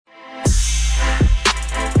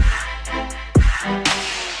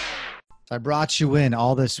I brought you in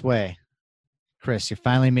all this way. Chris, you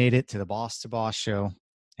finally made it to the Boss to Boss show.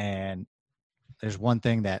 And there's one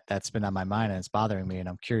thing that's been on my mind and it's bothering me. And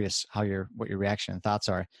I'm curious what your reaction and thoughts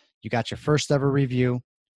are. You got your first ever review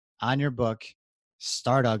on your book,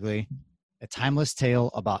 Start Ugly, a timeless tale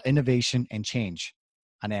about innovation and change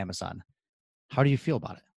on Amazon. How do you feel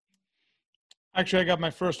about it? Actually, I got my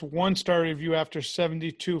first 1-star review after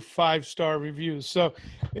 72 5-star reviews. So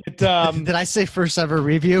it Did I say first ever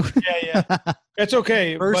review? Yeah. It's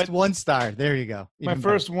okay. First 1-star. There you go. My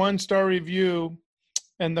first 1-star review,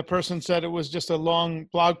 and the person said it was just a long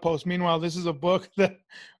blog post. Meanwhile, this is a book that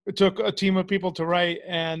it took a team of people to write,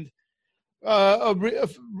 and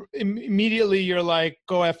immediately you're like,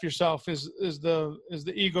 "Go F yourself," is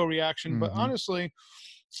the ego reaction. But honestly,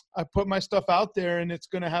 I put my stuff out there, and it's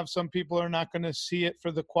going to have some people are not going to see it for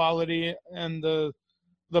the quality and the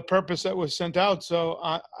purpose that was sent out. So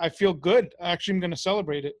I feel good. Actually, I'm going to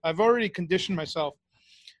celebrate it. I've already conditioned myself.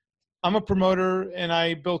 I'm a promoter and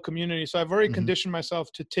I build community. So I've already conditioned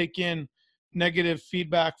myself to take in negative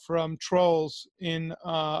feedback from trolls in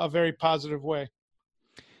a very positive way.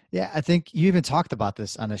 Yeah, I think you even talked about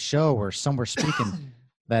this on a show where some were speaking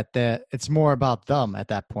that it's more about them at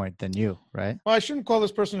that point than you, right? Well, I shouldn't call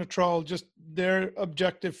this person a troll. Just their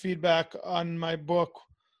objective feedback on my book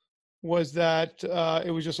was that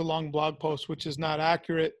it was just a long blog post, which is not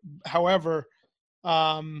accurate. However,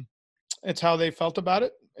 it's how they felt about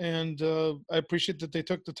it. And I appreciate that they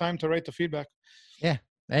took the time to write the feedback. Yeah,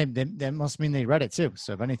 that must mean they read it too.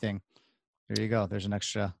 So if anything, there you go. There's an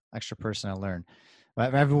extra person to learn.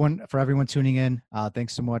 But for everyone tuning in,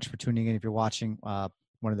 thanks so much for tuning in. If you're watching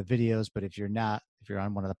one of the videos, but if you're not, if you're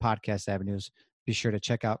on one of the podcast avenues, be sure to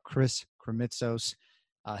check out Chris Krimitsos,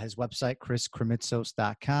 his website,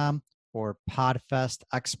 chriskrimitsos.com or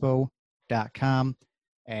podfestexpo.com.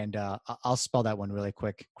 And I'll spell that one really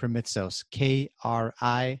quick. Krimitsos,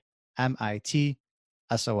 Krimitsos.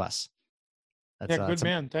 That's good,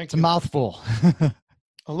 man. Thank you. It's a mouthful.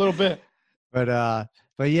 A little bit. But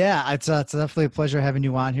yeah, it's definitely a pleasure having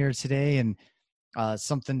you on here today. And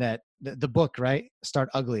something that the book, right? Start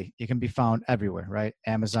Ugly. It can be found everywhere, right?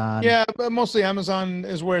 Amazon. Yeah, but mostly Amazon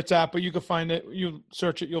is where it's at, but you can find it. You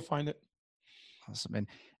search it, you'll find it. Awesome. And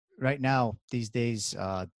right now, these days,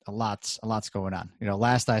 a lot's going on.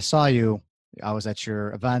 Last I saw you, I was at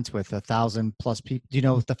your event with 1,000+ people. Do you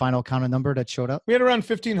know the final count of number that showed up? We had around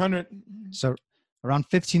 1,500. So around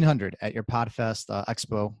 1,500 at your Podfest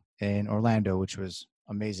Expo in Orlando, which was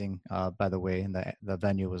amazing, by the way. And the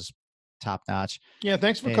venue was top notch. Yeah.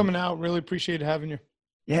 Thanks for coming out. Really appreciate having you.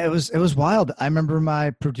 Yeah, it was wild. I remember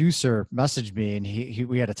my producer messaged me and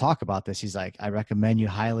we had to talk about this. He's like, I recommend you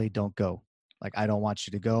highly don't go. Like, I don't want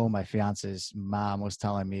you to go. My fiance's mom was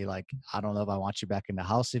telling me, like, I don't know if I want you back in the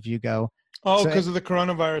house if you go. Oh, because of the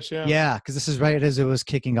coronavirus. Yeah. Yeah. Because this is right as it was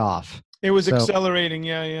kicking off. It was accelerating.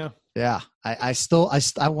 Yeah. Yeah. I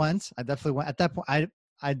went. I definitely went. At that point, I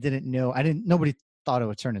didn't know. Nobody thought it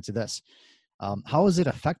would turn into this. How has it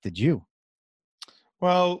affected you?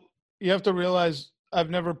 Well, you have to realize I've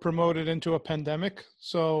never promoted into a pandemic.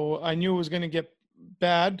 So I knew it was going to get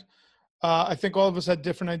bad. I think all of us had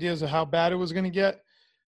different ideas of how bad it was going to get.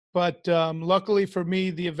 But luckily for me,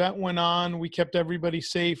 the event went on. We kept everybody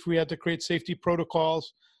safe. We had to create safety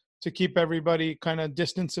protocols to keep everybody kind of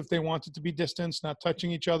distance if they wanted to be distanced, not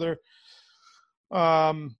touching each other.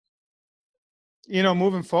 Moving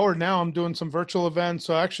forward now, I'm doing some virtual events.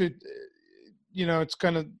 So actually, it's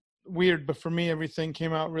kind of weird, but for me, everything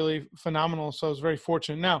came out really phenomenal. So I was very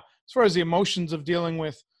fortunate. Now, as far as the emotions of dealing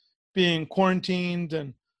with being quarantined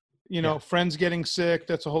and, friends getting sick,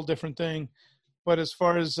 that's a whole different thing. But as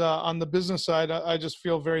far as on the business side, I just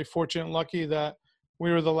feel very fortunate and lucky that we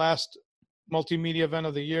were the last multimedia event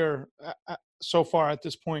of the year so far at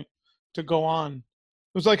this point to go on.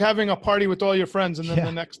 It was like having a party with all your friends and then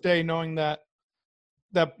the next day knowing that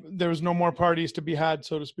there was no more parties to be had,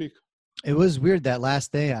 so to speak. It was weird that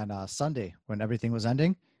last day on Sunday when everything was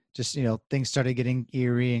ending. Just, things started getting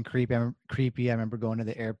eerie and creepy. I remember going to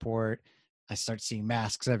the airport. I started seeing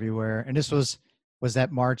masks everywhere. And this was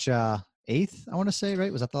that March 8th, I want to say,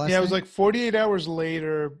 right? Was that the last day? Yeah, it was like 48 hours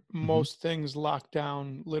later, most things locked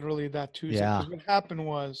down literally that Tuesday. Yeah. Because what happened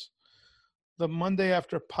was the Monday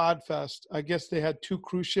after Podfest, I guess they had 2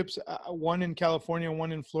 cruise ships, one in California,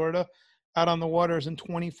 one in Florida, out on the waters, and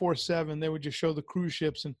 24/7 they would just show the cruise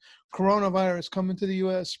ships and coronavirus coming to the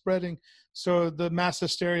U.S. spreading. So the mass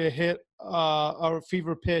hysteria hit our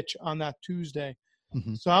fever pitch on that Tuesday.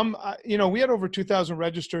 So we had over 2,000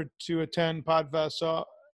 registered to attend Podfest. So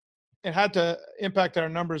it had to impact our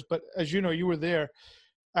numbers. But as you know, you were there.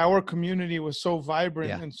 Our community was so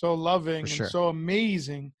vibrant and so loving and so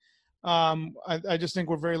amazing I just think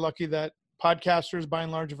we're very lucky that podcasters, by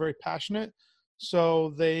and large, are very passionate.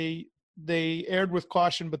 So they aired with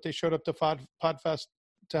caution, but they showed up to Podfest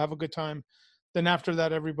to have a good time. Then after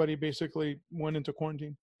that, everybody basically went into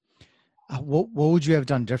quarantine. What would you have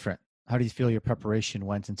done different? How do you feel your preparation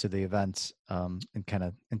went into the event and kind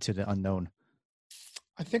of into the unknown?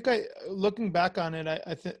 I think looking back on it,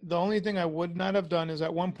 I think the only thing I would not have done is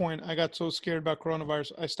at one point I got so scared about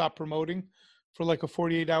coronavirus, I stopped promoting for like a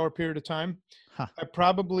 48-hour period of time. Huh. I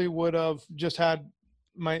probably would have just had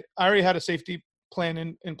I already had a safety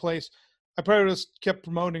plan in place. I probably would have kept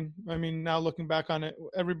promoting. I mean, now looking back on it,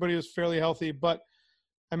 everybody was fairly healthy, but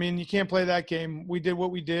I mean, you can't play that game. We did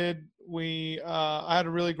what we did. I had a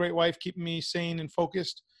really great wife keeping me sane and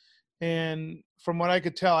focused. And from what I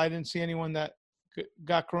could tell, I didn't see anyone that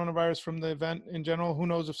got coronavirus from the event in general. Who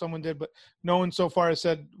knows if someone did, but no one so far has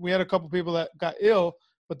said. We had a couple people that got ill,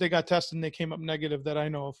 but they got tested and they came up negative that I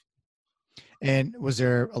know of. And was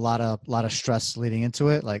there a lot of stress leading into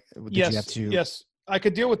it? Like, did you have to? Yes. I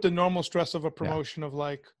could deal with the normal stress of a promotion of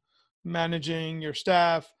like managing your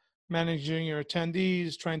staff, managing your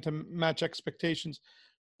attendees, trying to match expectations,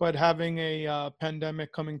 but having a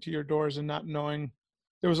pandemic coming to your doors and not knowing,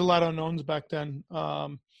 there was a lot of unknowns back then.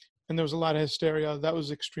 And there was a lot of hysteria. That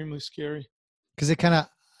was extremely scary. Because it kind of,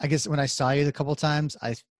 I guess when I saw you a couple of times,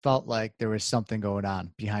 I felt like there was something going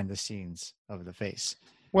on behind the scenes of the face.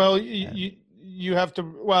 Well, you have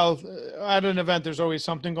to, at an event, there's always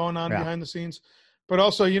something going on behind the scenes. But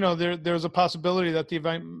also, there's a possibility that the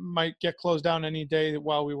event might get closed down any day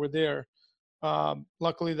while we were there.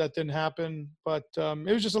 Luckily, that didn't happen. But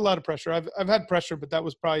it was just a lot of pressure. I've had pressure, but that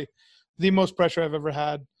was probably the most pressure I've ever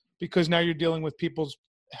had, because now you're dealing with people's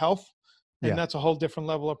health, and that's a whole different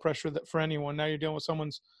level of pressure that for anyone. Now you're dealing with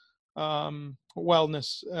someone's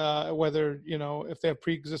wellness, whether if they have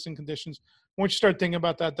pre-existing conditions. Once you start thinking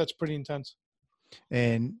about that, that's pretty intense.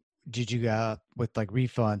 And did you go with like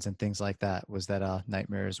refunds and things like that? Was that a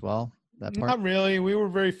nightmare as well? That part? Not really. We were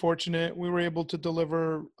very fortunate. We were able to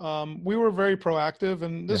deliver. We were very proactive,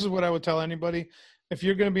 and this is what I would tell anybody: if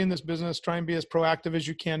you're going to be in this business, try and be as proactive as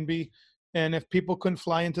you can be. And if people couldn't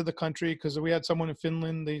fly into the country, because we had someone in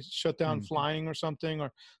Finland, they shut down flying or something, or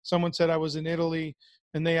someone said I was in Italy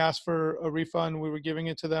and they asked for a refund, we were giving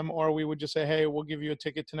it to them, or we would just say, hey, we'll give you a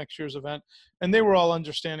ticket to next year's event. And they were all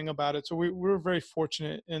understanding about it. So we were very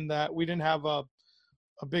fortunate in that we didn't have a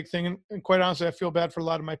big thing. And quite honestly, I feel bad for a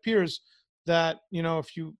lot of my peers that,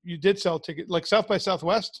 if you did sell tickets, like South by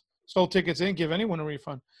Southwest sold tickets, they didn't give anyone a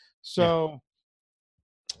refund. So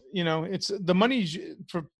it's the money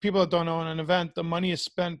for people that don't own an event. The money is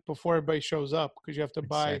spent before everybody shows up, because you have to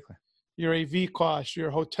buy your AV costs,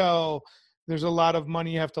 your hotel. There's a lot of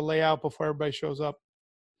money you have to lay out before everybody shows up.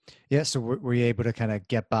 Yeah. So were you able to kind of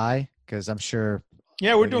get by? Because I'm sure.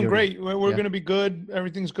 Yeah, we're doing great. We're going to be good.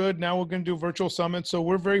 Everything's good. Now we're going to do virtual summits. So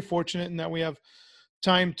we're very fortunate in that we have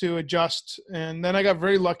time to adjust. And then I got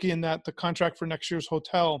very lucky in that the contract for next year's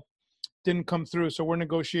hotel didn't come through. So we're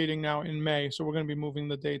negotiating now in May. So we're going to be moving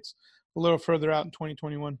the dates a little further out in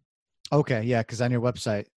 2021. Okay. Yeah. Because on your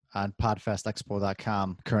website on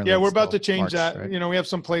podfestexpo.com currently. Yeah, we're about to change March, that. Right? We have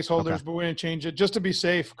some placeholders, but we're going to change it just to be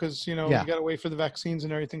safe, because, we got to wait for the vaccines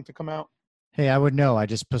and everything to come out. Hey, I would know. I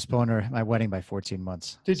just postponed my wedding by 14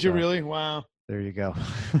 months. Did you really? Wow. There you go.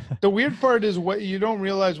 The weird part is what you don't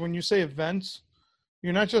realize when you say events,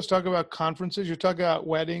 you're not just talking about conferences, you're talking about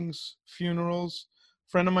weddings, funerals.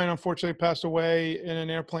 A friend of mine unfortunately passed away in an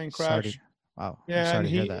airplane crash. Wow. Yeah, and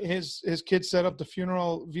his kids set up the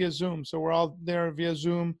funeral via Zoom. So we're all there via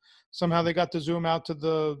Zoom. Somehow they got to Zoom out to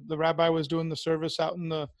the rabbi was doing the service out in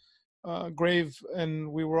the grave,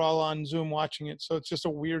 and we were all on Zoom watching it. So it's just a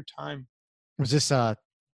weird time. Was this a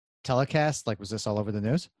telecast? Like, was this all over the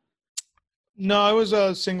news? No, it was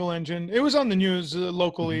a single engine. It was on the news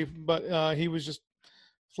locally, but he was just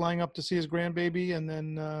flying up to see his grandbaby, and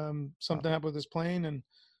then something happened with his plane, and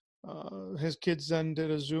his kids then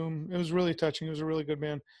did a Zoom. It was really touching. He was a really good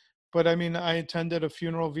man. But I mean, I attended a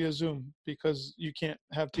funeral via Zoom because you can't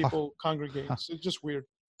have people congregate. So it's just weird.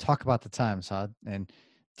 Talk about the times, huh? And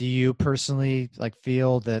do you personally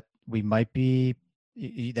feel that we might be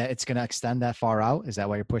that it's going to extend that far out? Is that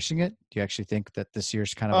why you're pushing it? Do you actually think that this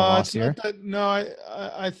year's kind of a lost year? No,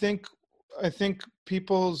 I think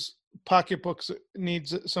people's pocketbooks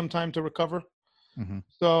needs some time to recover. Mm-hmm.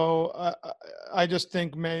 So I just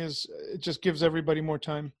think it just gives everybody more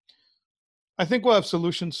time. I think we'll have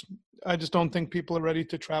solutions. I just don't think people are ready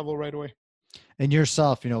to travel right away. And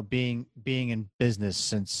yourself, being in business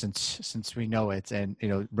since we know it, and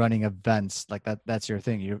running events like that's your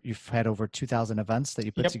thing. You've had over 2,000 events that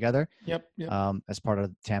you put together. Yep. As part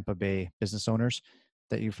of Tampa Bay Business Owners.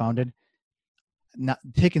 that you founded, not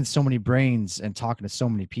picking so many brains and talking to so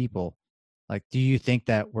many people, like, do you think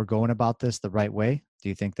that we're going about this the right way? Do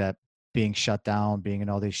you think that being shut down, being in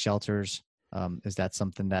all these shelters, is that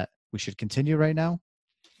something that we should continue right now,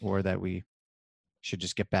 or that we should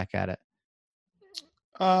just get back at it?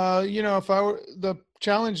 If I were, the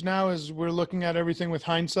challenge now is we're looking at everything with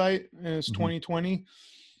hindsight, and it's Hmm. 2020.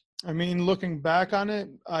 I mean, looking back on it,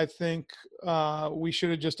 I think we should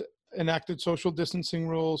have just enacted social distancing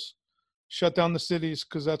rules, shut down the cities,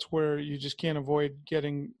 because that's where you just can't avoid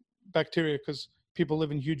getting bacteria because people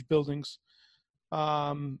live in huge buildings.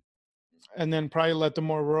 Um, and then probably let the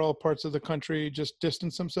more rural parts of the country just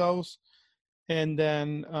distance themselves. And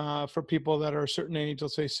then for people that are a certain age,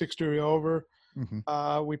 let's say 60 or over, Hmm.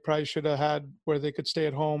 we probably should have had where they could stay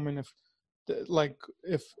at home, and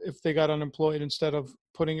if they got unemployed, instead of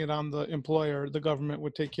putting it on the employer, the government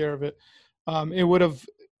would take care of it. It would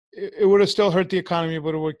have still hurt the economy,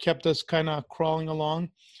 but it would kept us kind of crawling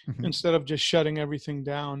along Hmm. instead of just shutting everything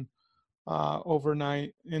down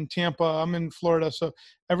overnight. In Tampa, I'm in Florida, so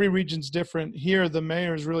every region's different. Here, the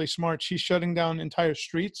mayor is really smart. She's shutting down entire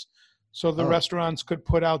streets, so the Oh, restaurants could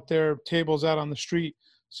put out their tables out on the street,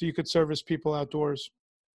 so you could service people outdoors.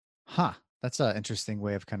 huh. That's an interesting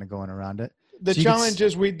way of kind of going around it. The So you could. challenge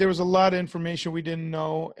is there was a lot of information we didn't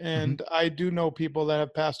know, Hmm. and I do know people that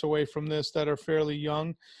have passed away from this that are fairly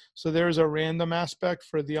young. So there is a random aspect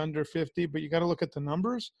for the under 50, but you got to look at the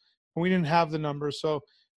numbers, and we didn't have the numbers. So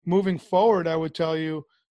moving forward, I would tell you,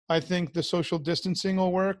 I think the social distancing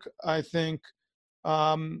will work. I think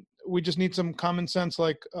we just need some common sense.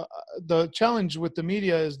 Like the challenge with the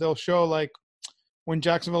media is they'll show, like, when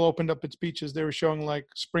Jacksonville opened up its beaches, they were showing like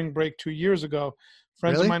spring break 2 years ago.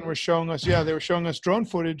 Friends of Really? mine were showing us, yeah, they were showing us drone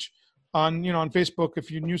footage on Facebook.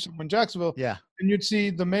 If you knew someone in Jacksonville, Yeah. and you'd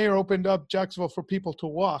see the mayor opened up Jacksonville for people to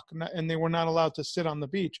walk, and they were not allowed to sit on the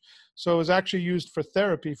beach. So it was actually used for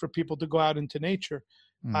therapy for people to go out into nature.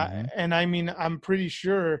 Hmm. And I mean, I'm pretty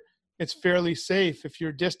sure it's fairly safe if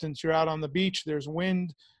you're distant. You're out on the beach. There's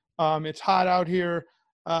wind. It's hot out here.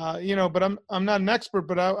 But I'm not an expert,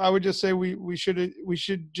 but I would just say we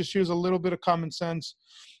should just use a little bit of common sense.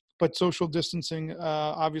 But social distancing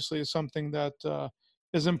obviously is something that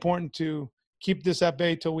is important to keep this at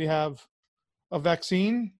bay till we have a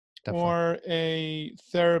vaccine Definitely. or a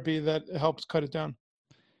therapy that helps cut it down.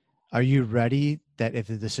 Are you ready that if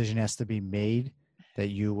the decision has to be made, that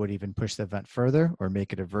you would even push the event further or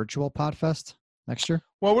make it a virtual Podfest next year?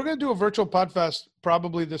 Well, we're going to do a virtual Podfest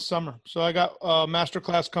probably this summer. So I got a master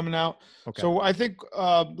class coming out. Okay. So I think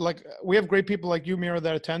like we have great people like you, Mira,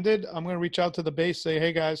 that attended. I'm going to reach out to the base, say,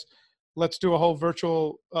 hey guys, let's do a whole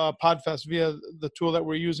virtual Podfest via the tool that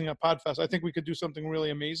we're using at Podfest. I think we could do something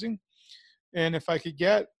really amazing. And if I could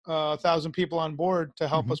get 1,000 people on board to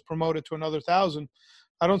help Hmm. us promote it to another 1,000,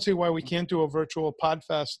 I don't see why we can't do a virtual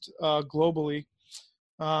Podfest globally.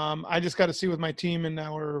 I just got to see with my team and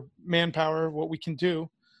our manpower what we can do.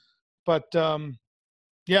 But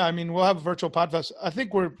yeah, I mean, we'll have a virtual Podfest. I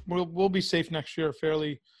think we'll be safe next year.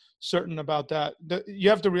 Fairly certain about that. You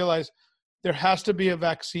have to realize there has to be a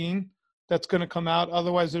vaccine that's going to come out.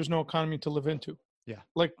 Otherwise, there's no economy to live into. Yeah.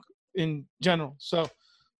 Like in general. So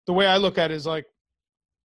the way I look at it is like,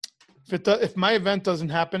 if my event doesn't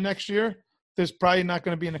happen next year, there's probably not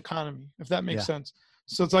going to be an economy, if that makes Yeah. sense.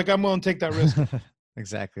 So it's like I'm willing to take that risk.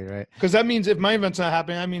 Exactly right. Because that means if my event's not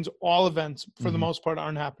happening, that means all events for the Mhm. most part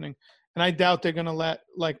aren't happening. And I doubt they're going to let,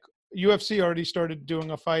 like, UFC already started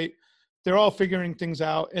doing a fight. They're all figuring things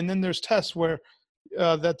out. And then there's tests where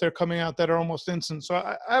that they're coming out that are almost instant. So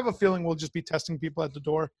I have a feeling we'll just be testing people at the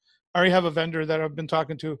door. I already have a vendor that I've been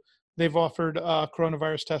talking to. They've offered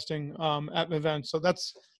coronavirus testing at events. So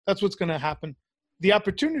that's what's going to happen. The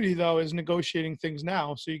opportunity, though, is negotiating things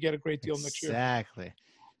now, so you get a great deal next year. Exactly.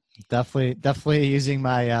 Definitely using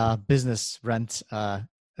my business rent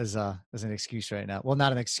as an excuse right now. Well,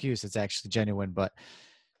 not an excuse; it's actually genuine. But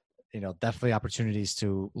definitely opportunities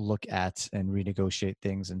to look at and renegotiate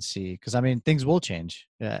things and see. Because I mean, things will change.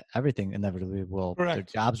 Everything inevitably will. Their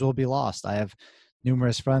Correct. jobs will be lost. I have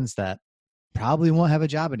numerous friends that probably won't have a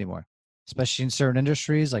job anymore, especially in certain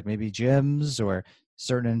industries like maybe gyms or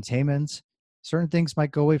certain entertainment. Certain things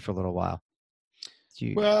might go away for a little while.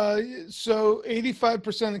 Well, so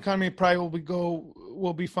 85% of the economy probably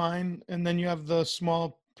will be fine, and then you have the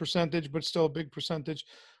small percentage, but still a big percentage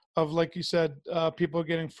of, like you said, people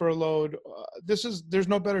getting furloughed. There's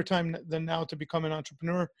no better time than now to become an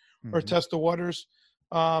entrepreneur or Mhm. test the waters.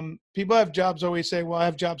 People have jobs always say, "Well, I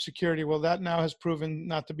have job security." Well, that now has proven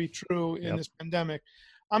not to be true in Yep. this pandemic.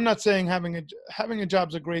 I'm not saying having a job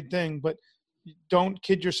is a great thing, but don't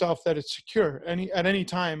kid yourself that it's secure. At any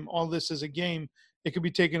time, all this is a game it could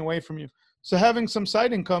be taken away from you. So having some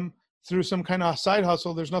side income through some kind of side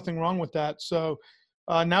hustle, there's nothing wrong with that. So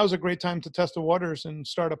now is a great time to test the waters and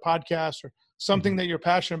start a podcast or something that you're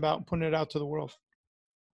passionate about and putting it out to the world.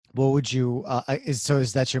 What would you, is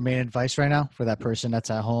that your main advice right now for that person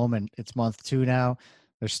that's at home and it's month 2 now?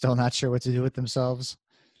 They're still not sure what to do with themselves?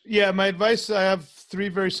 Yeah, my advice, I have 3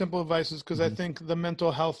 very simple advices because I think the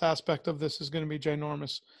mental health aspect of this is going to be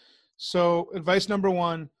ginormous. So advice number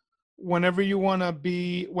 1, whenever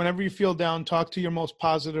you feel down, talk to your most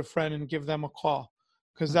positive friend and give them a call,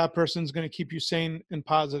 because that person's going to keep you sane and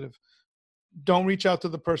positive. Don't reach out to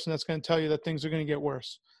the person that's going to tell you that things are going to get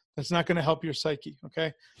worse. That's not going to help your psyche.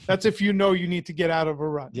 Okay. That's if you know you need to get out of a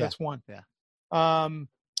rut. Yeah. That's 1. Yeah.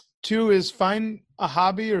 2 is find a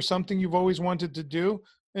hobby or something you've always wanted to do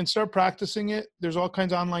and start practicing it. There's all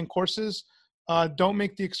kinds of online courses. Don't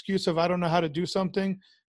make the excuse of, I don't know how to do something.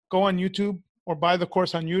 Go on YouTube or buy the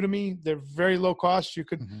course on Udemy. They're very low cost. You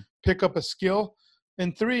could pick up a skill.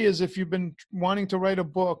 And 3 is if you've been wanting to write a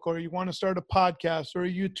book or you want to start a podcast or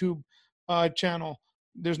a YouTube channel,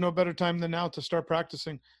 there's no better time than now to start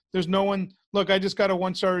practicing. There's no one, look, I just got a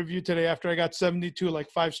 1-star review today after I got 72 like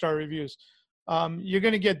 5-star reviews. You're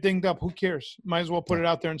going to get dinged up. Who cares? Might as well put it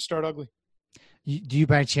out there and start ugly. Do you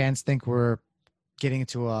by chance think we're getting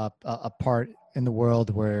into a part in the world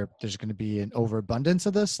where there's going to be an overabundance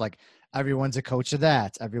of this? Like everyone's a coach of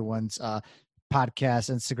that. Everyone's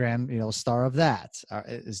podcast, Instagram, star of that.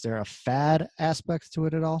 Is there a fad aspect to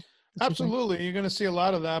it at all? Absolutely. You're going to see a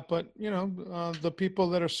lot of that, but the people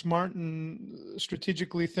that are smart and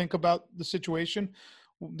strategically think about the situation,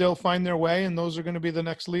 they'll find their way, and those are going to be the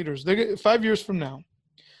next leaders. 5 years from now,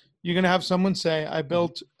 you're going to have someone say, I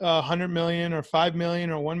built $100 million or $5 million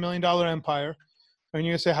or $1 million empire. And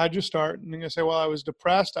you're going to say, how'd you start? And you're going to say, well, I was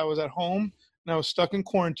depressed. I was at home and I was stuck in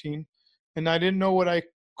quarantine and I didn't know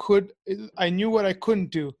I knew what I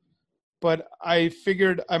couldn't do, but I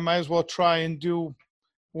figured I might as well try and do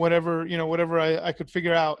whatever I could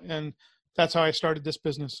figure out. And that's how I started this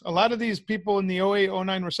business. A lot of these people in the 08,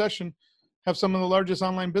 09 recession have some of the largest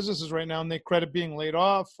online businesses right now, and they credit being laid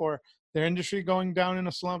off or their industry going down in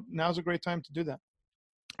a slump. Now's a great time to do that.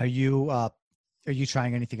 Are you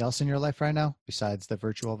trying anything else in your life right now besides the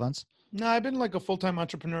virtual events? No, I've been like a full-time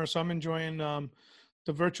entrepreneur, so I'm enjoying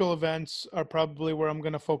the virtual events are probably where I'm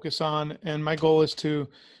going to focus on. And my goal is to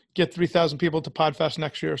get 3,000 people to PodFest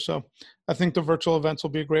next year. So I think the virtual events will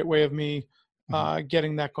be a great way of me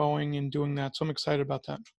getting that going and doing that. So I'm excited about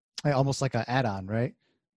that. Almost like an add-on, right?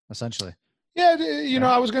 Essentially. Yeah.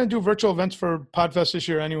 I was going to do virtual events for PodFest this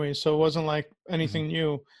year anyway. So it wasn't like anything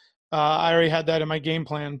new. I already had that in my game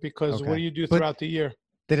plan because what do you do throughout the year?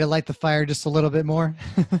 Did it light the fire just a little bit more?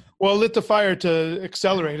 Well, it lit the fire to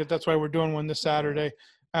accelerate it. That's why we're doing one this Saturday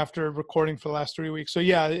after recording for the last 3 weeks. So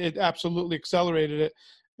yeah, it absolutely accelerated it.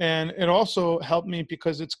 And it also helped me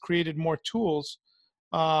because it's created more tools,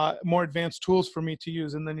 more advanced tools for me to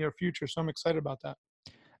use in the near future. So I'm excited about that.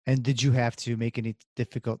 And did you have to make any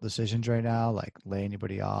difficult decisions right now, like lay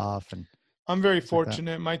anybody off? And I'm very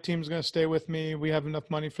fortunate. My team's going to stay with me. We have enough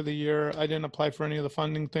money for the year. I didn't apply for any of the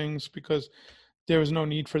funding things because there was no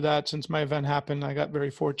need for that since my event happened. I got very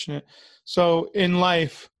fortunate. So in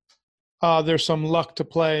life, there's some luck to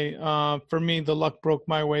play. For me, the luck broke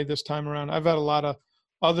my way this time around. I've had a lot of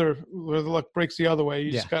where the luck breaks the other way.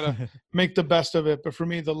 You just got to make the best of it. But for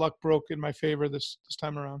me, the luck broke in my favor this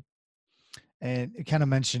time around. And it kind of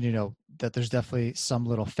mentioned, that there's definitely some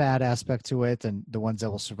little fad aspect to it, and the ones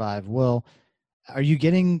that will survive will. Are you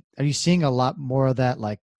seeing a lot more of that,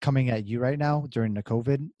 like coming at you right now during the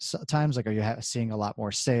COVID times? Like, are you seeing a lot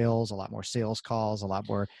more sales calls, a lot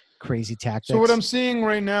more crazy tactics? So what I'm seeing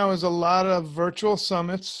right now is a lot of virtual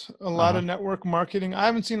summits, a lot of network marketing. I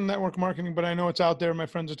haven't seen network marketing, but I know it's out there. My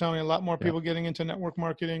friends are telling me a lot more people getting into network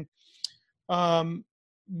marketing.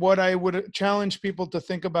 What I would challenge people to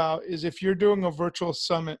think about is if you're doing a virtual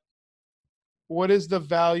summit, what is the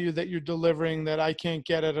value that you're delivering that I can't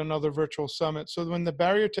get at another virtual summit? So when the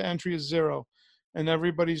barrier to entry is 0 and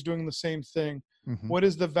everybody's doing the same thing, what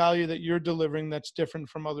is the value that you're delivering that's different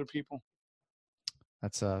from other people?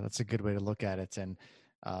 That's a good way to look at it. And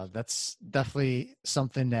that's definitely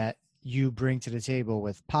something that you bring to the table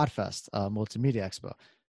with PodFest, Multimedia Expo.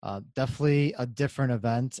 Definitely a different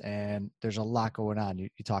event, and there's a lot going on. You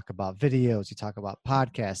talk about videos, you talk about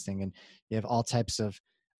podcasting, and you have all types of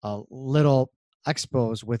little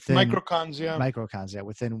expos within microcons,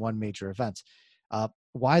 within one major event.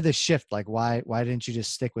 Why the shift? Like, why didn't you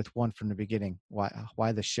just stick with one from the beginning?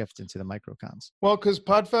 Why the shift into the microcons? Well, because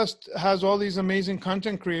PodFest has all these amazing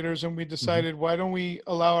content creators, and we decided why don't we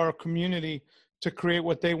allow our community to create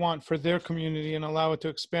what they want for their community and allow it to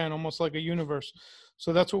expand almost like a universe.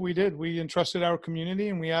 So that's what we did. We entrusted our community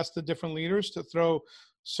and we asked the different leaders to throw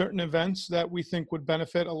certain events that we think would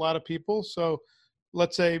benefit a lot of people. So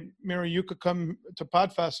let's say, Mira, you could come to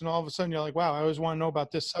Podfest and all of a sudden you're like, wow, I always want to know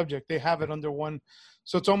about this subject. They have it under one.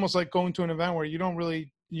 So it's almost like going to an event where you don't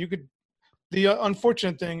really, you could, the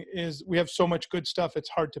unfortunate thing is we have so much good stuff. It's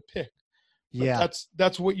hard to pick. But Yeah.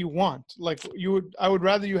 that's what you want. Like I would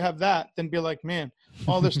rather you have that than be like, man,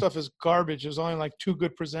 all this stuff is garbage. There's only like 2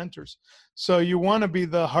 good presenters. So you want to be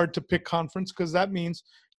the hard to pick conference, because that means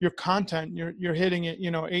your content, you're hitting it,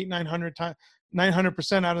 900 times,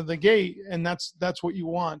 900% out of the gate. And that's what you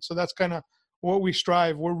want. So that's kind of what we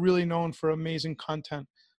strive. We're really known for amazing content.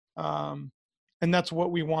 And that's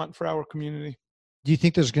what we want for our community. Do you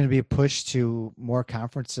think there's going to be a push to more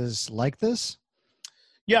conferences like this?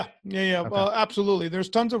 Yeah. Okay. Well, absolutely. There's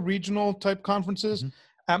tons of regional type conferences.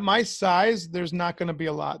 At my size, there's not going to be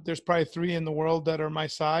a lot. There's probably 3 in the world that are my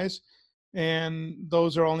size, and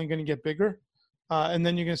those are only going to get bigger. And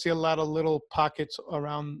then you're going to see a lot of little pockets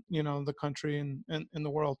around, the country and in the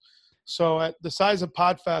world. So at the size of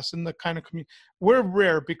Podfest and the kind of community, we're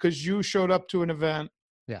rare because you showed up to an event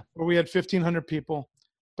where we had 1,500 people,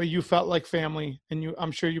 but you felt like family, and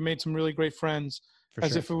I'm sure you made some really great friends.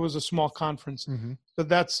 As if it was a small conference. So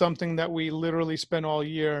that's something that we literally spend all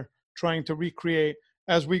year trying to recreate.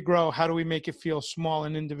 As we grow, how do we make it feel small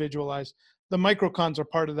and individualized? The microcons are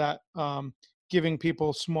part of that, giving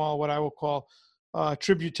people small, what I will call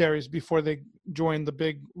tributaries before they join the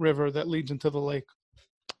big river that leads into the lake.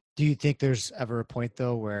 Do you think there's ever a point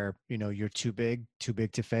though where, you're too big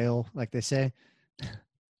to fail, like they say?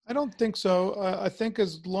 I don't think so. I think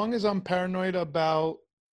as long as I'm paranoid about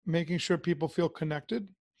making sure people feel connected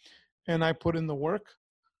and I put in the work,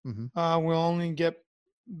 we'll only get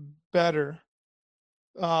better.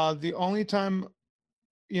 The only time,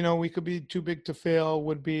 we could be too big to fail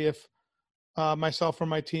would be if myself or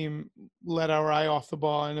my team let our eye off the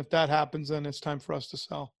ball. And if that happens, then it's time for us to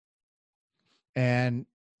sell. And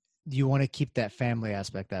you want to keep that family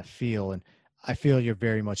aspect, that feel. And I feel you're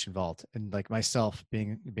very much involved. And like myself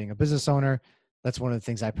being a business owner, that's one of the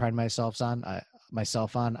things I pride myself on.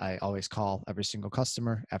 I always call every single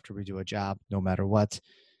customer after we do a job, no matter what.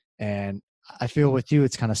 And I feel with you,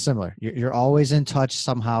 it's kind of similar. You're always in touch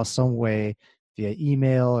somehow, some way, via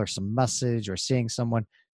email or some message or seeing someone.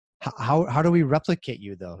 How do we replicate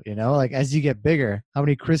you though? Like as you get bigger, how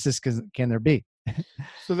many Chris's can there be?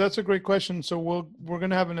 So that's a great question. So we're going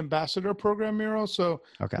to have an ambassador program, Miro. So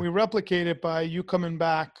we replicate it by you coming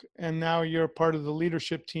back, and now you're part of the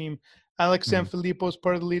leadership team. Alex Sanfilippo is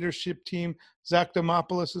part of the leadership team. Zach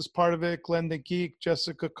Demopoulos is part of it. Glenn the Geek,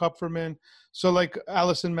 Jessica Kupferman. So like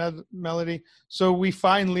Allison Melody. So we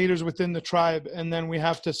find leaders within the tribe, and then we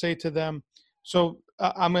have to say to them, so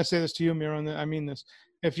I'm going to say this to you, Miro, and I mean this.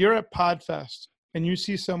 If you're at Podfest and you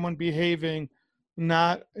see someone behaving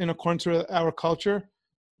not in accordance with our culture,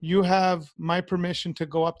 you have my permission to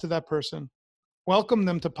go up to that person, welcome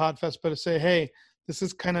them to Podfest, but to say, hey, this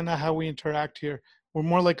is kind of not how we interact here. We're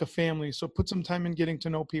more like a family. So put some time in getting to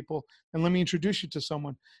know people and let me introduce you to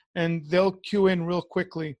someone. And they'll cue in real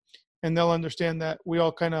quickly, and they'll understand that we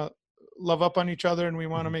all kind of love up on each other, and we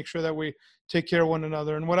want to make sure that we take care of one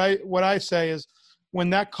another. And what I say is, when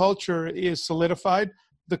that culture is solidified,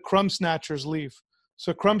 the crumb snatchers leave.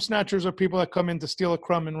 So crumb snatchers are people that come in to steal a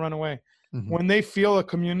crumb and run away. When they feel a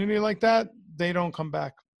community like that, they don't come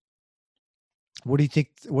back. What do you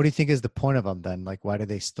think is the point of them then? Like, why do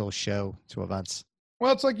they still show to events?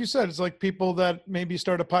 Well, it's like you said, it's like people that maybe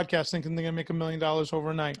start a podcast thinking they're going to make $1 million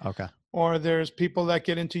overnight. Okay. Or there's people that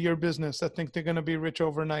get into your business that think they're going to be rich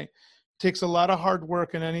overnight. It takes a lot of hard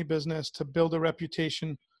work in any business to build a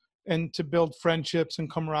reputation and to build friendships and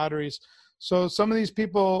camaraderies. So some of these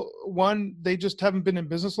people, one, they just haven't been in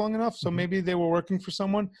business long enough. So maybe they were working for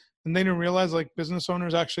someone and they didn't realize like business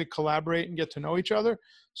owners actually collaborate and get to know each other.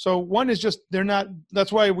 So one is just,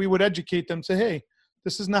 that's why we would educate them, say, hey,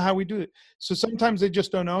 this is not how we do it. So sometimes they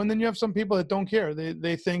just don't know. And then you have some people that don't care.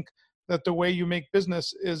 They think that the way you make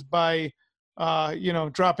business is by,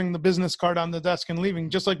 dropping the business card on the desk and leaving,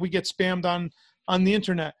 just like we get spammed on the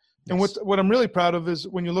internet. Yes. And what I'm really proud of is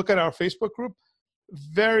when you look at our Facebook group,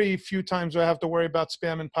 very few times do I have to worry about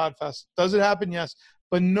spam in Podfest. Does it happen? Yes,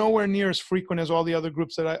 but nowhere near as frequent as all the other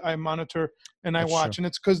groups that I monitor and I watch. True. And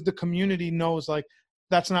it's because the community knows, like,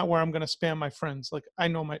 that's not where I'm going to spam my friends. Like I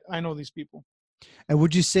know these people. And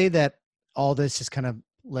would you say that all this is kind of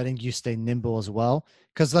letting you stay nimble as well?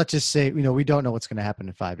 Because let's just say, we don't know what's going to happen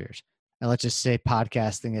in 5 years. And let's just say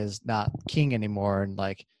podcasting is not king anymore and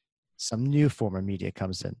like some new form of media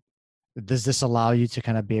comes in. Does this allow you to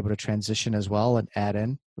kind of be able to transition as well and add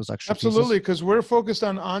in those extra Absolutely, pieces? because we're focused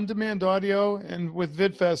on on-demand audio and with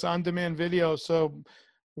VidFest on-demand video. So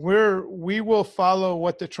we will follow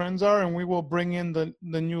what the trends are, and we will bring in the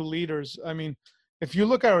new leaders. I mean, if you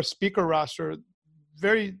look at our speaker roster,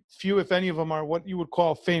 very few, if any of them, are what you would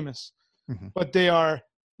call famous, Hmm. but they are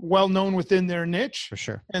well known within their niche, For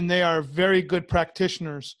sure. and they are very good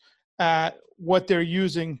practitioners at what they're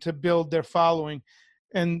using to build their following.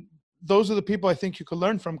 And those are the people I think you could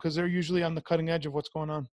learn from, because they're usually on the cutting edge of what's going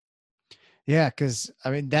on. Yeah, because I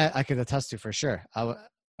mean that I could attest to for sure.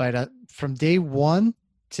 But from day one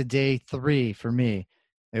to day three for me,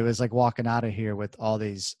 it was like walking out of here with all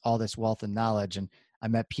this wealth and knowledge, and I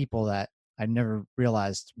met people that I never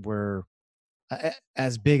realized were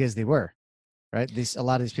as big as they were. Right? A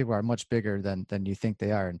lot of these people are much bigger than you think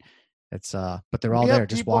they are, and it's but they're all We there have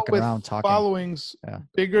just people walking with around talking. followings Yeah.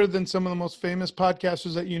 bigger than some of the most famous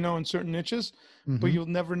podcasters that you know in certain niches, but Hmm. you'll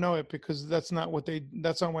never know it, because that's not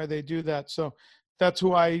why they do that. So that's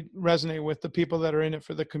who I resonate with, the people that are in it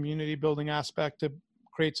for the community building aspect to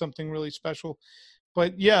create something really special.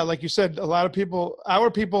 But yeah, like you said, a lot of people, our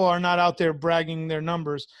people, are not out there bragging their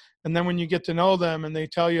numbers. And then when you get to know them and they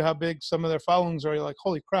tell you how big some of their followings are, you're like,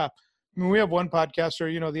 holy crap. I mean, we have one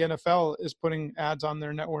podcaster, the NFL is putting ads on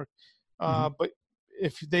their network. Hmm. But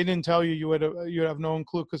if they didn't tell you, you'd have no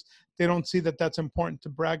clue, because they don't see that that's important to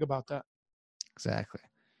brag about that. Exactly.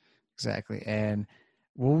 Exactly. And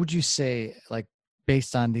what would you say, like,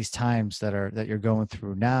 based on these times that you're going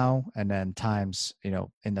through now, and then times,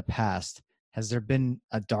 in the past, has there been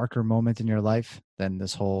a darker moment in your life than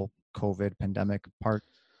this whole COVID pandemic part,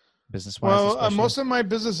 business wise, Well, especially? most of my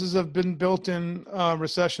businesses have been built in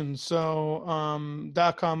recessions. So,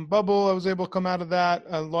 dot-com bubble, I was able to come out of that.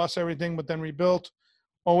 I lost everything, but then rebuilt.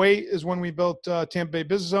 '08 is when we built Tampa Bay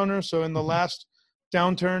Business Owner. So in the Hmm. last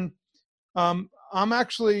downturn, I'm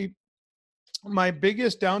actually, my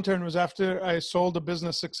biggest downturn was after I sold a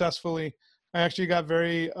business successfully. I actually got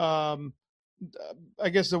very, I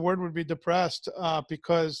guess the word would be depressed,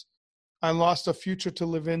 because I lost a future to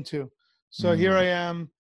live into. So here Mm, I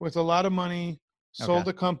am with a lot of money, okay. sold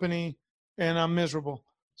a company, and I'm miserable.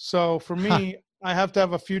 So for me, I have to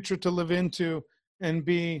have a future to live into and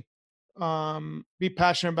be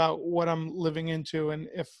passionate about what I'm living into. And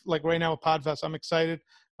if, like right now with Podfest, I'm excited,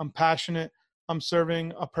 I'm passionate, I'm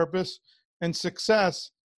serving a purpose and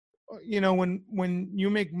success. When you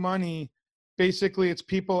make money, basically it's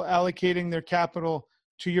people allocating their capital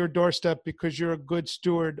to your doorstep because you're a good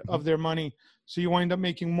steward Hmm. of their money. So you wind up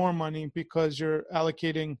making more money because you're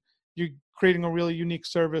creating a really unique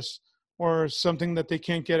service or something that they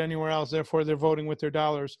can't get anywhere else. Therefore, they're voting with their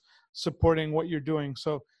dollars, supporting what you're doing.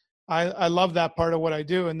 So I love that part of what I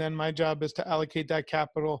do. And then my job is to allocate that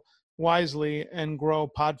capital wisely and grow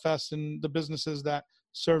Podfest and the businesses that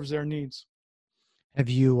serves their needs. Have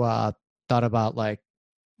you thought about like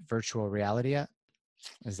virtual reality yet?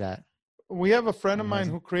 Is that We have a friend on of the mine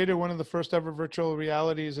horizon? who created one of the first ever virtual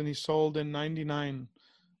realities, and he sold in '99.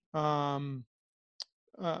 Um,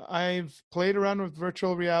 I've played around with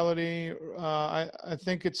virtual reality. I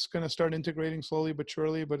think it's going to start integrating slowly but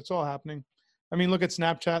surely, but it's all happening. I mean, look at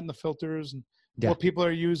Snapchat and the filters and Yeah. what people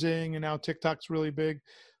are using, and now TikTok's really big.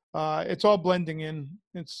 It's all blending in.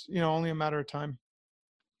 It's only a matter of time.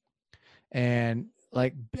 And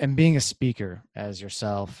like, and being a speaker as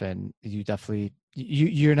yourself, and you definitely,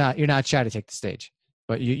 you're not shy to take the stage,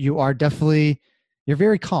 but you are definitely, you're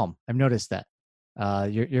very calm. I've noticed that.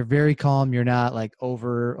 You're very calm. You're not like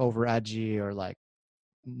over edgy, or like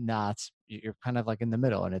not. You're kind of like in the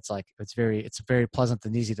middle, and it's very pleasant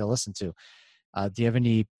and easy to listen to. Do you have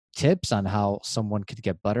any tips on how someone could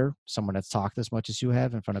get better, someone that's talked as much as you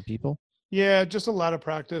have in front of people? Yeah, just a lot of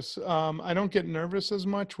practice. I don't get nervous as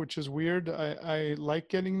much, which is weird. I like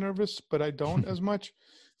getting nervous, but I don't as much.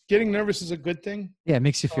 Getting nervous is a good thing. Yeah, it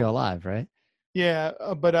makes you Uh, feel alive, right? yeah,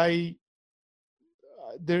 but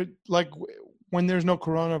there, like, when there's no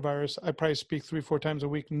coronavirus, I probably speak 3, 4 times a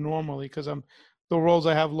week normally, because I'm the roles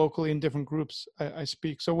I have locally in different groups. I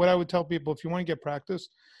speak. So what I would tell people, if you want to get practice,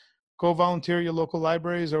 go volunteer at your local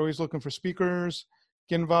libraries. They're always looking for speakers.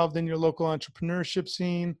 Get involved in your local entrepreneurship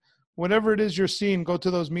scene. Whatever it is you're seeing, go to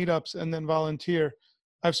those meetups and then volunteer.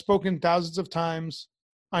 I've spoken thousands of times.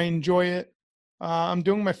 I enjoy it. I'm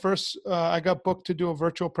doing my first, I got booked to do a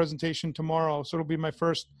virtual presentation tomorrow. So it'll be my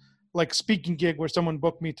first like speaking gig where someone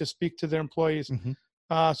booked me to speak to their employees.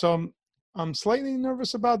 Hmm. So I'm slightly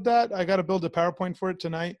nervous about that. I got to build a PowerPoint for it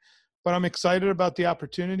tonight, but I'm excited about the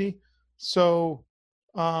opportunity. So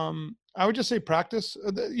I would just say practice.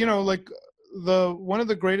 Like the one of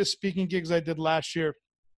the greatest speaking gigs I did last year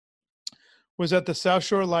was at the South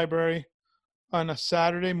Shore Library on a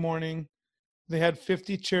Saturday morning. They had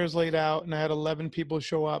 50 chairs laid out, and I had 11 people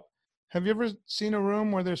show up. Have you ever seen a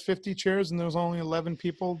room where there's 50 chairs and there's only 11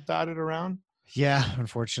 people dotted around? Yeah,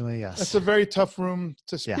 unfortunately, That's yes. a very tough room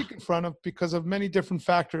to Yeah. speak in front of because of many different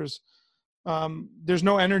factors. There's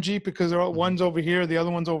no energy because they're all, Mhm. one's over here, the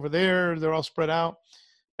other one's over there. They're all spread out.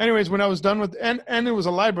 Anyways, when I was done with, and it was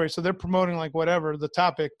a library, so they're promoting like whatever the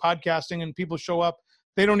topic, podcasting, and people show up.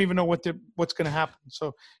 They don't even know what's going to happen.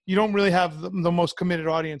 So you don't really have the most committed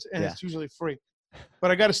audience, and Yeah. it's usually free.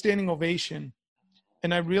 But I got a standing ovation.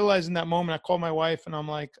 And I realized in that moment, I called my wife and I'm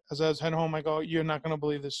like, as I was heading home, I go, "You're not going to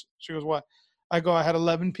believe this." She goes, "What?" I go, "I had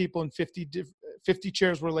 11 people and 50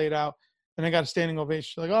 chairs were laid out and I got a standing ovation."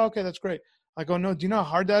 She's like, "Oh, okay, that's great." I go, "No, do you know how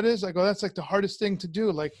hard that is?" I go, "That's like the hardest thing to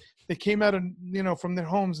do." Like they came out of, from their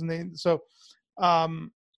homes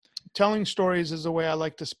um, telling stories is the way I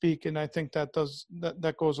like to speak. And I think that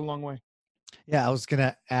goes a long way. Yeah, I was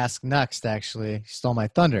gonna ask next. Actually, you stole my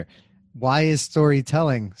thunder. Why is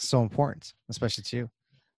storytelling so important, especially to you?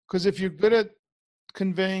 Because if you're good at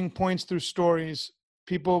conveying points through stories,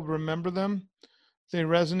 people remember them. They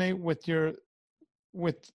resonate with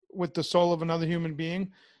the soul of another human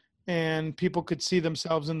being, and people could see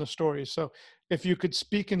themselves in the story. So if you could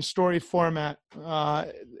speak in story format,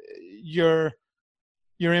 your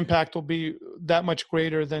your impact will be that much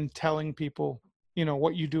greater than telling people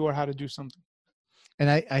what you do or how to do something.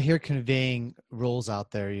 And I hear conveying rules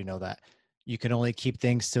out there, that you can only keep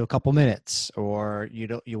things to a couple minutes, or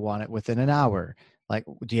you want it within an hour. Like,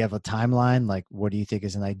 do you have a timeline? Like, what do you think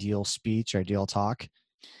is an ideal speech or ideal talk?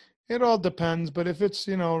 It all depends, but if it's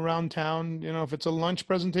around town, if it's a lunch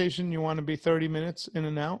presentation, you want to be 30 minutes in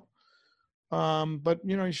and out. But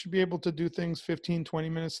you should be able to do things 15, 20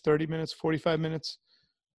 minutes, 30 minutes, 45 minutes,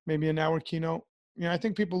 maybe an hour keynote. I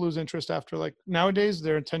think people lose interest after, like, nowadays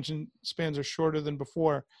their attention spans are shorter than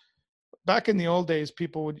before. Back in the old days,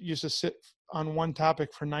 people would used to sit on one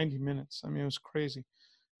topic for 90 minutes. I mean, it was crazy.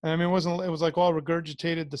 And I mean, it was like all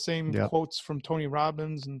regurgitated the same Yep, quotes from Tony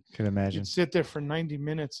Robbins, and can you'd imagine. sit there for 90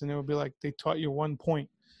 minutes and it would be like they taught you one point.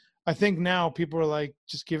 I think now people are like,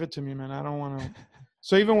 just give it to me, man. I don't want to.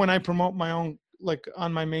 So even when I promote my own, like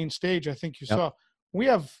on my main stage, I think you Yep. saw, we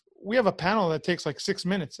have a panel that takes like 6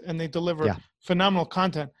 minutes and they deliver Yeah. phenomenal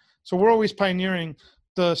content. So we're always pioneering.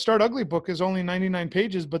 The Start Ugly book is only 99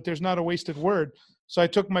 pages, but there's not a wasted word. So I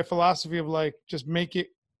took my philosophy of like, just make it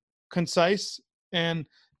concise and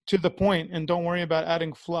to the point and don't worry about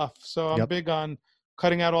adding fluff. So I'm Yep. big on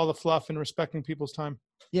cutting out all the fluff and respecting people's time.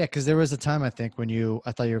 Yeah, because there was a time I think when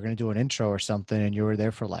I thought you were going to do an intro or something, and you were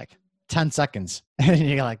there for like 10 seconds, and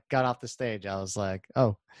you like got off the stage. I was like,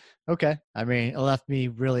 oh, okay. I mean, it left me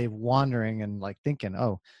really wandering and like thinking,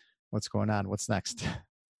 oh, what's going on? What's next?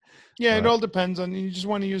 Yeah, it But all depends on, you just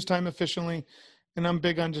want to use time efficiently, and I'm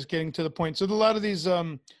big on just getting to the point. So a lot of these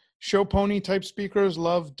show pony type speakers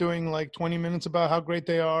love doing like 20 minutes about how great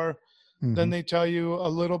they are. Then mhm. they tell you a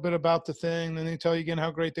little bit about the thing, then they tell you again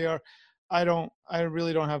how great they are. I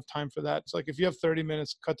really don't have time for that. It's like, if you have 30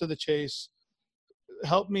 minutes, cut to the chase.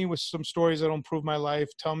 Help me with some stories that'll improve my life.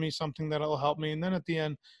 Tell me something that'll help me, and then at the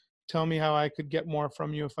end, tell me how I could get more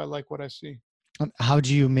from you if I like what I see. How'd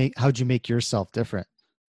you make yourself different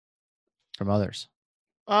from others?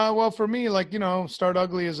 Well, for me, like, Start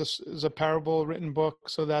Ugly is a parable written book,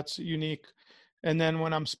 so that's unique. And then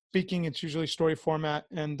when I'm speaking, it's usually story format,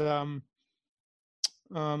 and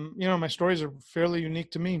my stories are fairly unique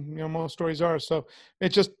to me. Most stories are. So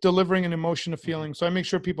it's just delivering an emotion, a feeling. So I make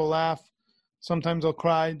sure people laugh. Sometimes they'll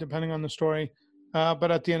cry, depending on the story.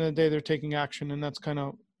 But at the end of the day, they're taking action, and that's kind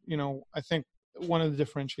of, I think, one of the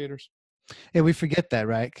differentiators. Yeah, we forget that,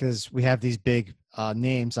 right? Because we have these big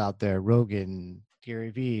names out there, Rogan,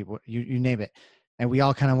 Gary Vee, you name it, and we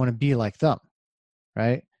all kind of want to be like them,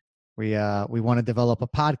 right? We want to develop a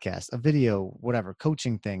podcast, a video, whatever,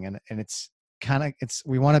 coaching thing, and it's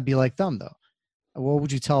we want to be like them though. What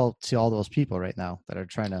would you tell to all those people right now that are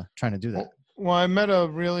trying to do that? Well, I met a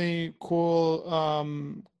really cool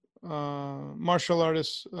martial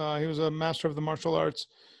artist. He was a master of the martial arts,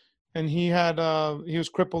 and he was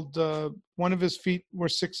crippled. One of his feet were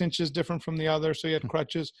 6 inches different from the other, so he had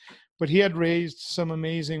crutches. But he had raised some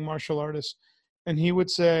amazing martial artists, and he would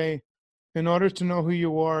say, in order to know who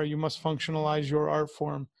you are, you must functionalize your art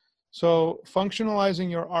form. So functionalizing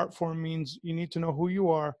your art form means you need to know who you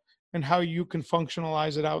are and how you can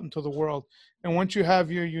functionalize it out into the world. And once you have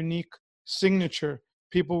your unique signature,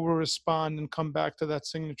 people will respond and come back to that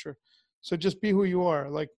signature. So just be who you are.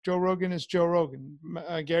 Like Joe Rogan is Joe Rogan.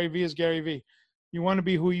 Gary Vee is Gary Vee. You want to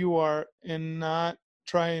be who you are and not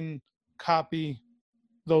try and copy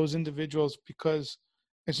those individuals, because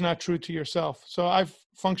it's not true to yourself. So I've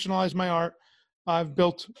functionalized my art. I've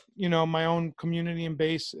built, my own community and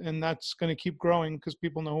base, and that's going to keep growing because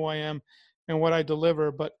people know who I am and what I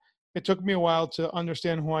deliver. But it took me a while to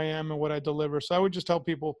understand who I am and what I deliver. So I would just tell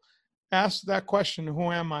people, ask that question: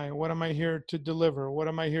 who am I? What am I here to deliver? What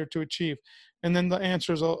am I here to achieve? And then the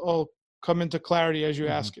answers will come into clarity as you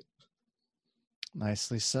ask it.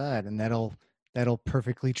 Nicely said. And that'll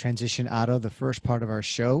perfectly transition out of the first part of our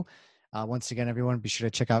show. Once again, everyone, be sure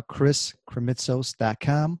to check out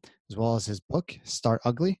chriskrimitsos.com, as well as his book, Start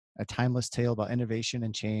Ugly, A Timeless Tale About Innovation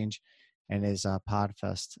and Change, and his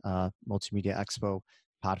Podfest Multimedia Expo,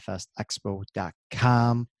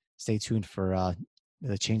 podfestexpo.com. Stay tuned for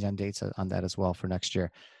the change on dates on that as well for next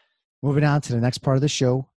year. Moving on to the next part of the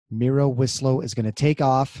show, Miro Wislow is going to take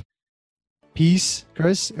off. Peace,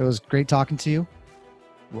 Chris. It was great talking to you.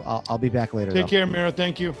 Well, I'll be back later. Take care, Miro.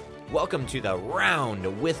 Thank you. Welcome to the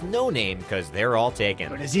round with no name, because they're all taken.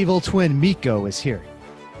 But his evil twin, Miko, is here.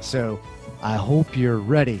 So I hope you're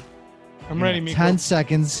ready. I'm ready, Miko. 10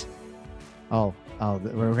 seconds. Oh,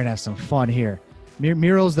 we're going to have some fun here.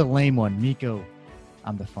 Miro's the lame one. Miko,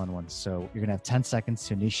 I'm the fun one. So you're going to have 10 seconds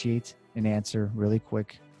to initiate an answer really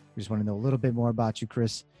quick. We just want to know a little bit more about you,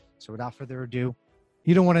 Chris. So without further ado,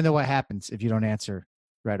 you don't want to know what happens if you don't answer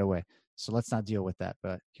right away. So let's not deal with that.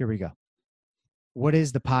 But here we go. What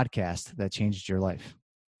is the podcast that changed your life?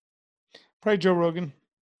 Probably Joe Rogan.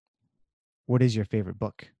 What is your favorite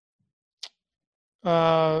book?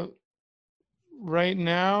 Right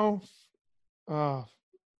now, the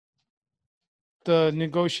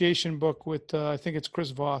negotiation book with, I think it's Chris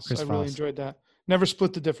Voss. I really enjoyed that. Never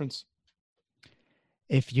Split the Difference.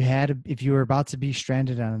 If you were about to be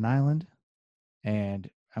stranded on an island, and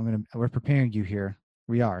we're preparing you here.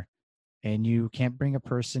 We are. And you can't bring a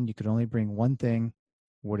person, you could only bring one thing.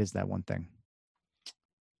 What is that one thing?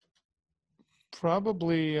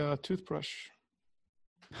 Probably a toothbrush.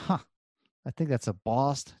 I think that's a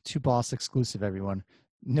to Boss exclusive, everyone.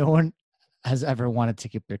 No one has ever wanted to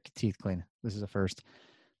keep their teeth clean. This is a first.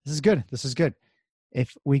 This is good.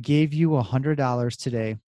 If we gave you $100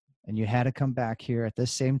 today and you had to come back here at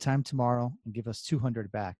this same time tomorrow and give us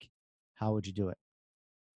 $200 back, how would you do it?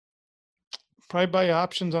 Probably buy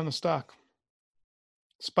options on the stock.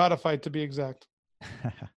 Spotify, to be exact.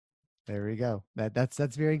 There we go.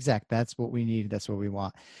 That's very exact. That's what we need. That's what we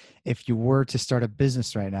want. If you were to start a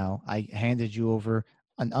business right now, I handed you over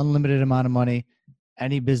an unlimited amount of money.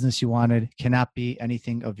 Any business you wanted, cannot be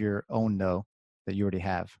anything of your own though that you already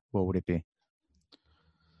have. What would it be?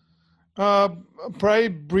 Probably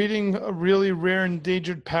breeding really rare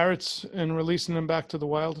endangered parrots and releasing them back to the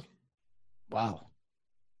wild. Wow.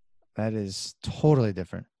 That is totally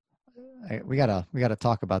different. We gotta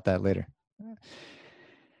talk about that later.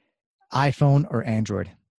 iPhone or Android?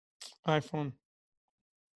 iPhone.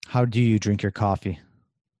 How do you drink your coffee?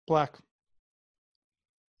 Black.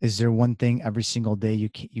 Is there one thing every single day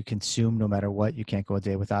you consume, no matter what, you can't go a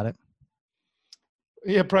day without it?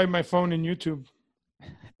 Yeah, probably my phone and YouTube.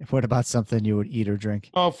 What about something you would eat or drink?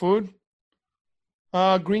 Oh, food?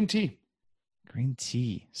 Green tea. Green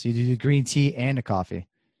tea. So you do green tea and a coffee?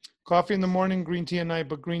 Coffee in the morning, green tea at night,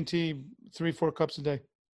 but green tea 3-4 cups a day.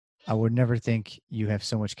 I would never think you have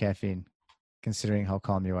so much caffeine, considering how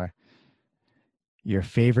calm you are. Your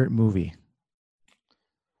favorite movie?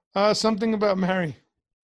 Something About Mary.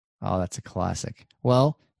 Oh, that's a classic.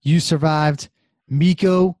 Well, you survived.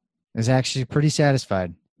 Miko is actually pretty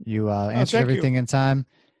satisfied. You answered everything in time.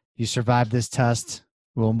 You survived this test.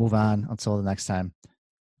 We'll move on until the next time.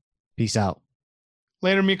 Peace out.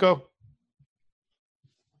 Later, Miko.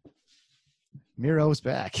 Miro's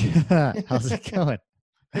back. How's it going?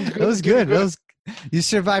 That was good. You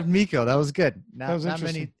survived Miko. That was good. That was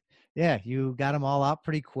interesting. Many. Yeah, you got them all out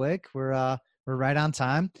pretty quick. We're right on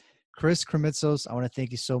time. Chris Krimitsos, I want to thank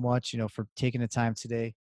you so much, for taking the time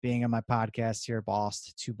today, being on my podcast here,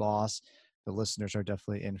 Boss to Boss. The listeners are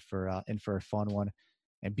definitely in for a fun one.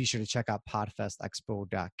 And be sure to check out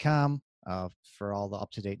podfestexpo.com for all the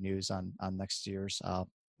up-to-date news on next year's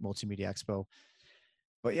Multimedia Expo.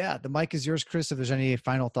 But yeah, the mic is yours, Chris. If there's any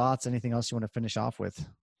final thoughts, anything else you want to finish off with?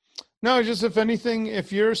 No, just if anything,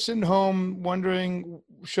 if you're sitting home wondering,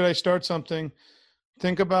 should I start something,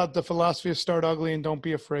 think about the philosophy of start ugly and don't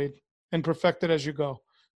be afraid and perfect it as you go.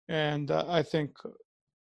 And I think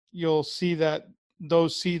you'll see that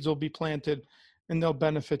those seeds will be planted and they'll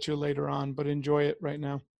benefit you later on, but enjoy it right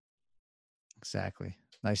now. Exactly.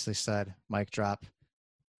 Nicely said. Mic drop.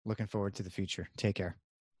 Looking forward to the future. Take care.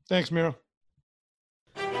 Thanks, Miro.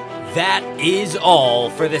 That is all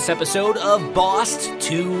for this episode of Boss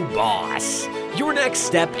to Boss. Your next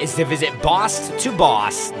step is to visit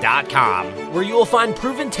bossedtoboss.com, where you will find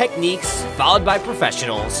proven techniques followed by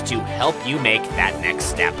professionals to help you make that next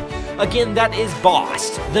step. Again, that is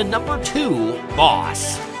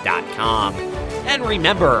boss2boss.com. And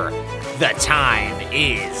remember, the time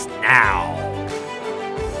is now.